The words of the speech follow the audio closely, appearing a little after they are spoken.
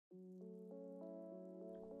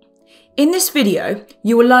In this video,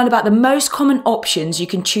 you will learn about the most common options you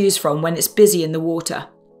can choose from when it's busy in the water.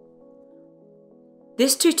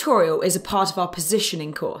 This tutorial is a part of our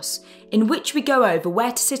positioning course, in which we go over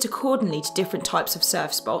where to sit accordingly to different types of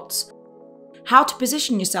surf spots, how to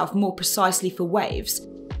position yourself more precisely for waves,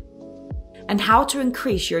 and how to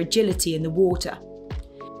increase your agility in the water.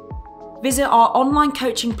 Visit our online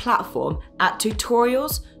coaching platform at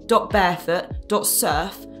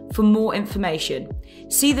tutorials.barefoot.surf for more information.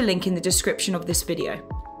 See the link in the description of this video.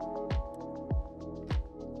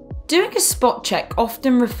 Doing a spot check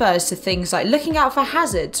often refers to things like looking out for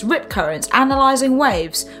hazards, rip currents, analysing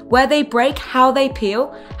waves, where they break, how they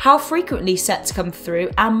peel, how frequently sets come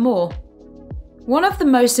through, and more. One of the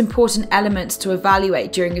most important elements to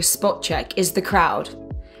evaluate during a spot check is the crowd.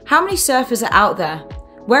 How many surfers are out there?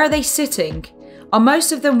 Where are they sitting? Are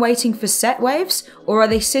most of them waiting for set waves, or are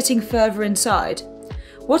they sitting further inside?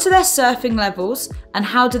 What are their surfing levels, and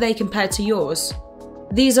how do they compare to yours?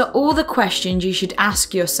 These are all the questions you should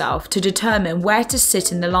ask yourself to determine where to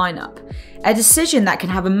sit in the lineup, a decision that can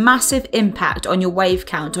have a massive impact on your wave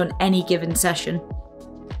count on any given session.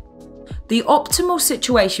 The optimal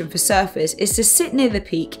situation for surfers is to sit near the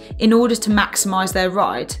peak in order to maximise their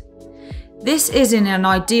ride. This is in an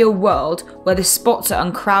ideal world where the spots are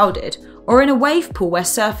uncrowded, or in a wave pool where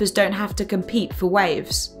surfers don't have to compete for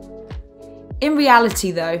waves. In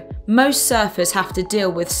reality though, most surfers have to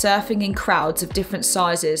deal with surfing in crowds of different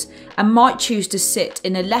sizes and might choose to sit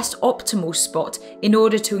in a less optimal spot in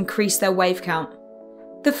order to increase their wave count.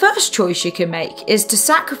 The first choice you can make is to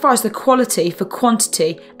sacrifice the quality for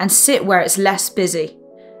quantity and sit where it's less busy.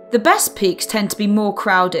 The best peaks tend to be more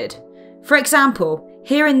crowded. For example,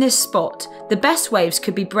 here in this spot, the best waves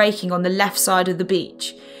could be breaking on the left side of the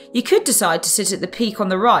beach. You could decide to sit at the peak on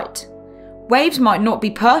the right. Waves might not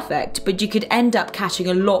be perfect, but you could end up catching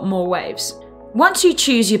a lot more waves. Once you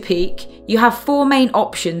choose your peak, you have four main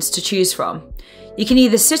options to choose from. You can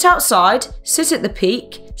either sit outside, sit at the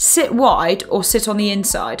peak, sit wide, or sit on the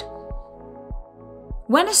inside.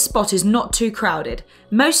 When a spot is not too crowded,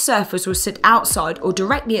 most surfers will sit outside or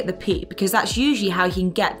directly at the peak because that's usually how you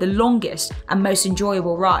can get the longest and most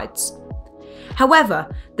enjoyable rides.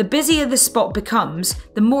 However, the busier the spot becomes,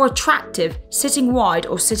 the more attractive sitting wide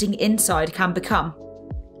or sitting inside can become.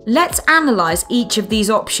 Let's analyse each of these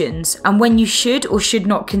options and when you should or should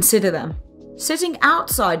not consider them. Sitting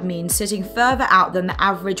outside means sitting further out than the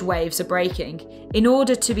average waves are breaking, in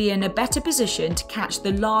order to be in a better position to catch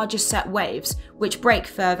the larger set waves which break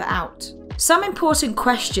further out. Some important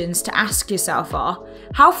questions to ask yourself are,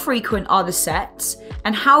 how frequent are the sets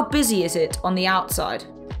and how busy is it on the outside?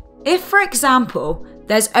 If, for example,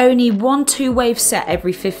 there's only 1 2-wave set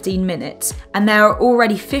every 15 minutes and there are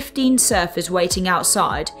already 15 surfers waiting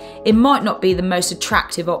outside, it might not be the most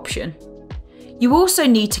attractive option. You also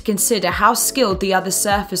need to consider how skilled the other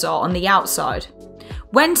surfers are on the outside.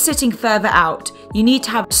 When sitting further out, you need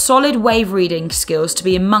to have solid wave reading skills to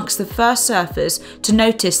be amongst the first surfers to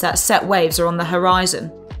notice that set waves are on the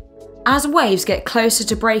horizon. As waves get closer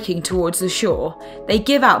to breaking towards the shore, they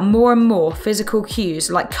give out more and more physical cues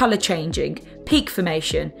like colour changing, peak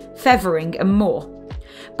formation, feathering and more.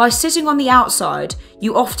 By sitting on the outside,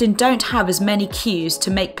 you often don't have as many cues to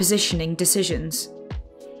make positioning decisions.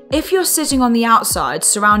 If you're sitting on the outside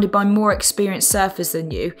surrounded by more experienced surfers than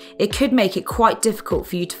you, it could make it quite difficult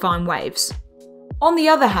for you to find waves. On the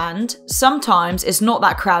other hand, sometimes it's not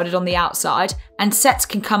that crowded on the outside and sets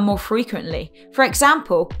can come more frequently. For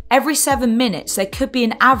example, every 7 minutes there could be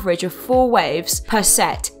an average of 4 waves per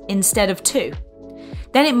set instead of 2.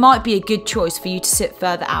 Then it might be a good choice for you to sit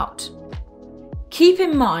further out. Keep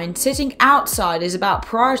in mind, sitting outside is about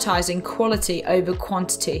prioritising quality over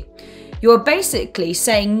quantity. You are basically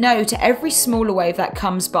saying no to every smaller wave that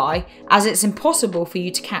comes by, as it's impossible for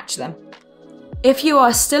you to catch them. If you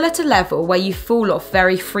are still at a level where you fall off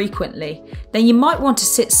very frequently, then you might want to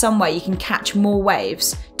sit somewhere you can catch more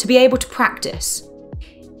waves to be able to practice.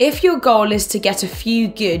 If your goal is to get a few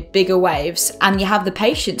good bigger waves and you have the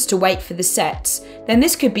patience to wait for the sets, then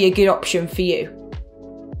this could be a good option for you.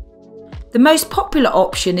 The most popular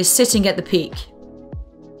option is sitting at the peak.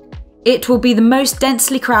 It will be the most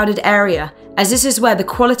densely crowded area, as this is where the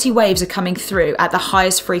quality waves are coming through at the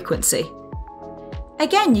highest frequency.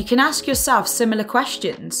 Again, you can ask yourself similar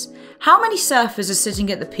questions. How many surfers are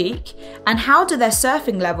sitting at the peak, and how do their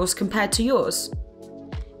surfing levels compare to yours?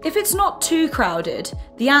 If it's not too crowded,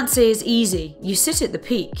 the answer is easy, you sit at the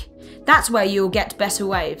peak. That's where you'll get better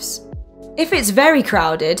waves. If it's very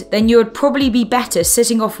crowded, then you would probably be better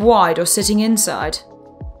sitting off wide or sitting inside.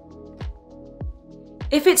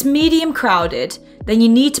 If it's medium crowded, then you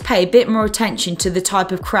need to pay a bit more attention to the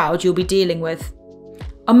type of crowd you'll be dealing with.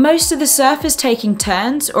 Are most of the surfers taking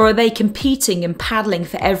turns, or are they competing and paddling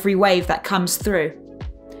for every wave that comes through?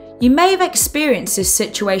 You may have experienced this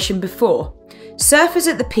situation before. Surfers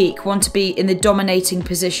at the peak want to be in the dominating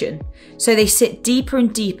position, so they sit deeper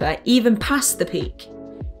and deeper, even past the peak.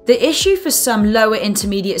 The issue for some lower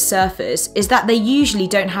intermediate surfers is that they usually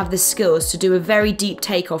don't have the skills to do a very deep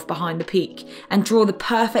takeoff behind the peak and draw the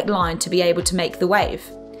perfect line to be able to make the wave.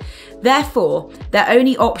 Therefore, their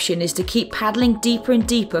only option is to keep paddling deeper and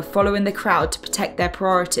deeper, following the crowd to protect their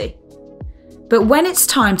priority. But when it's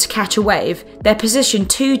time to catch a wave, they're positioned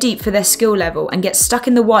too deep for their skill level and get stuck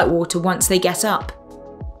in the whitewater once they get up.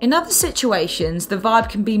 In other situations, the vibe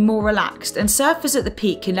can be more relaxed and surfers at the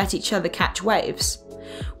peak can let each other catch waves.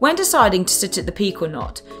 When deciding to sit at the peak or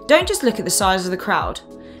not, don't just look at the size of the crowd.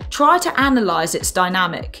 Try to analyse its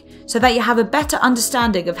dynamic, so that you have a better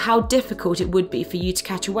understanding of how difficult it would be for you to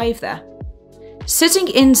catch a wave there. Sitting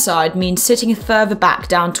inside means sitting further back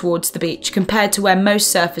down towards the beach compared to where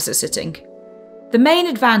most surfers are sitting. The main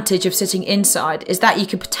advantage of sitting inside is that you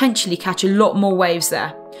can potentially catch a lot more waves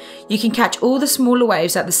there. You can catch all the smaller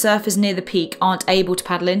waves that the surfers near the peak aren't able to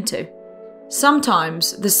paddle into.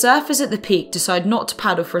 Sometimes, the surfers at the peak decide not to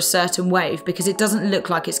paddle for a certain wave because it doesn't look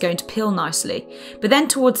like it's going to peel nicely, but then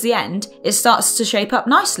towards the end, it starts to shape up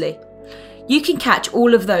nicely. You can catch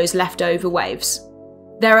all of those leftover waves.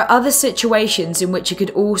 There are other situations in which you could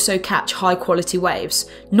also catch high quality waves,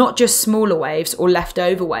 not just smaller waves or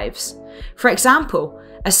leftover waves. For example,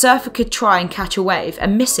 a surfer could try and catch a wave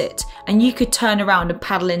and miss it, and you could turn around and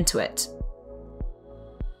paddle into it.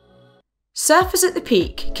 Surfers at the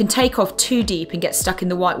peak can take off too deep and get stuck in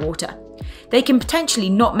the whitewater. They can potentially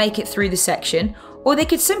not make it through the section, or they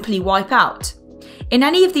could simply wipe out. In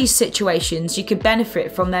any of these situations, you could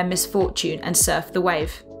benefit from their misfortune and surf the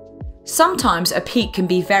wave. Sometimes a peak can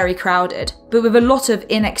be very crowded, but with a lot of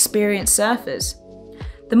inexperienced surfers.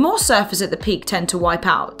 The more surfers at the peak tend to wipe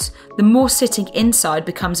out, the more sitting inside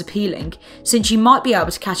becomes appealing, since you might be able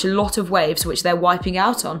to catch a lot of waves which they're wiping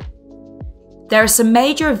out on. There are some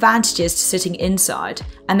major advantages to sitting inside,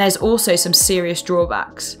 and there's also some serious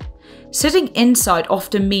drawbacks. Sitting inside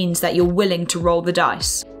often means that you're willing to roll the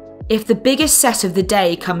dice. If the biggest set of the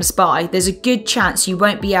day comes by, there's a good chance you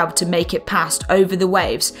won't be able to make it past over the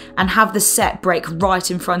waves and have the set break right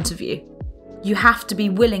in front of you. You have to be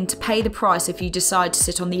willing to pay the price if you decide to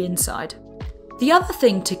sit on the inside. The other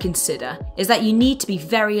thing to consider is that you need to be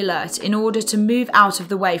very alert in order to move out of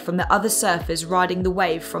the way from the other surfers riding the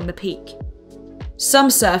wave from the peak. Some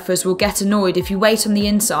surfers will get annoyed if you wait on the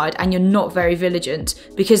inside and you're not very vigilant,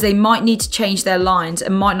 because they might need to change their lines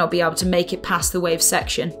and might not be able to make it past the wave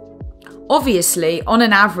section. Obviously, on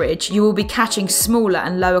an average, you will be catching smaller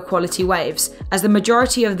and lower quality waves, as the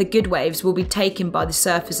majority of the good waves will be taken by the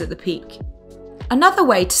surfers at the peak. Another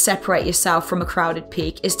way to separate yourself from a crowded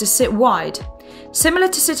peak is to sit wide. Similar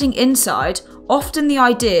to sitting inside, often the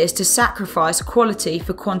idea is to sacrifice quality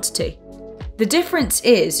for quantity. The difference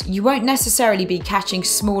is you won't necessarily be catching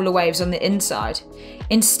smaller waves on the inside.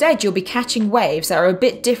 Instead, you'll be catching waves that are a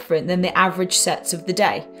bit different than the average sets of the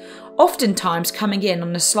day, oftentimes coming in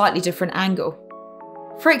on a slightly different angle.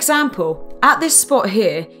 For example, at this spot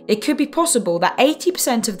here, it could be possible that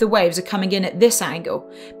 80% of the waves are coming in at this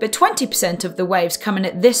angle, but 20% of the waves come in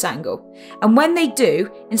at this angle, and when they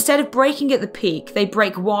do, instead of breaking at the peak, they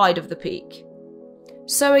break wide of the peak.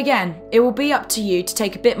 So again, it will be up to you to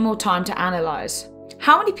take a bit more time to analyse.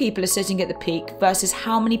 How many people are sitting at the peak versus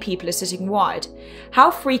how many people are sitting wide?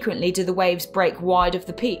 How frequently do the waves break wide of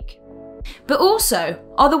the peak? But also,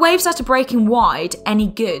 are the waves that are breaking wide any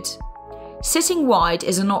good? Sitting wide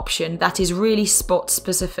is an option that is really spot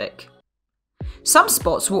specific. Some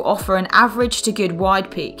spots will offer an average to good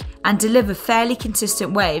wide peak and deliver fairly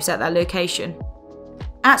consistent waves at that location.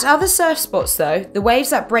 At other surf spots though, the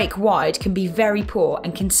waves that break wide can be very poor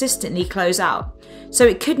and consistently close out, so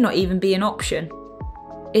it could not even be an option.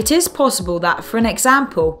 It is possible that, for an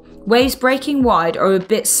example, waves breaking wide are a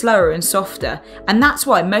bit slower and softer, and that's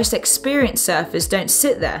why most experienced surfers don't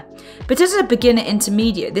sit there. But as a beginner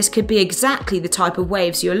intermediate, this could be exactly the type of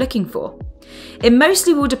waves you're looking for. It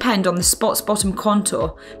mostly will depend on the spot's bottom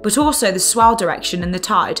contour, but also the swell direction and the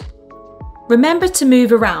tide. Remember to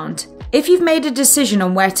move around. If you've made a decision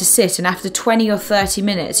on where to sit and after 20 or 30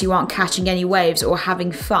 minutes you aren't catching any waves or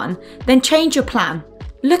having fun, then change your plan.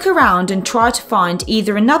 Look around and try to find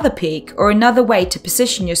either another peak or another way to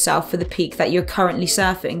position yourself for the peak that you're currently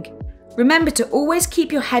surfing. Remember to always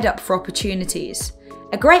keep your head up for opportunities.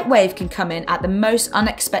 A great wave can come in at the most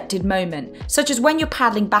unexpected moment, such as when you're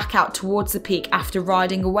paddling back out towards the peak after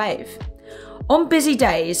riding a wave. On busy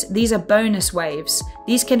days, these are bonus waves.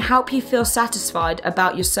 These can help you feel satisfied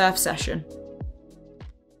about your surf session.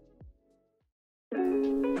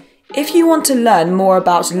 If you want to learn more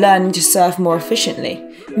about learning to surf more efficiently,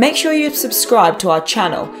 make sure you subscribe to our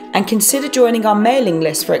channel and consider joining our mailing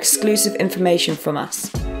list for exclusive information from us.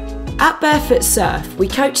 At Barefoot Surf, we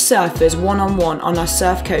coach surfers one-on-one on our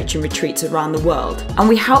surf coaching retreats around the world, and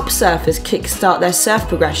we help surfers kickstart their surf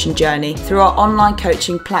progression journey through our online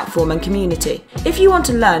coaching platform and community. If you want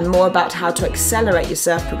to learn more about how to accelerate your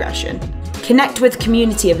surf progression, connect with a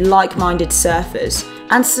community of like-minded surfers,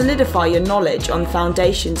 and solidify your knowledge on the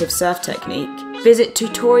foundations of surf technique, visit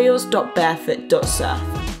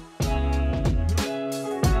tutorials.barefoot.surf.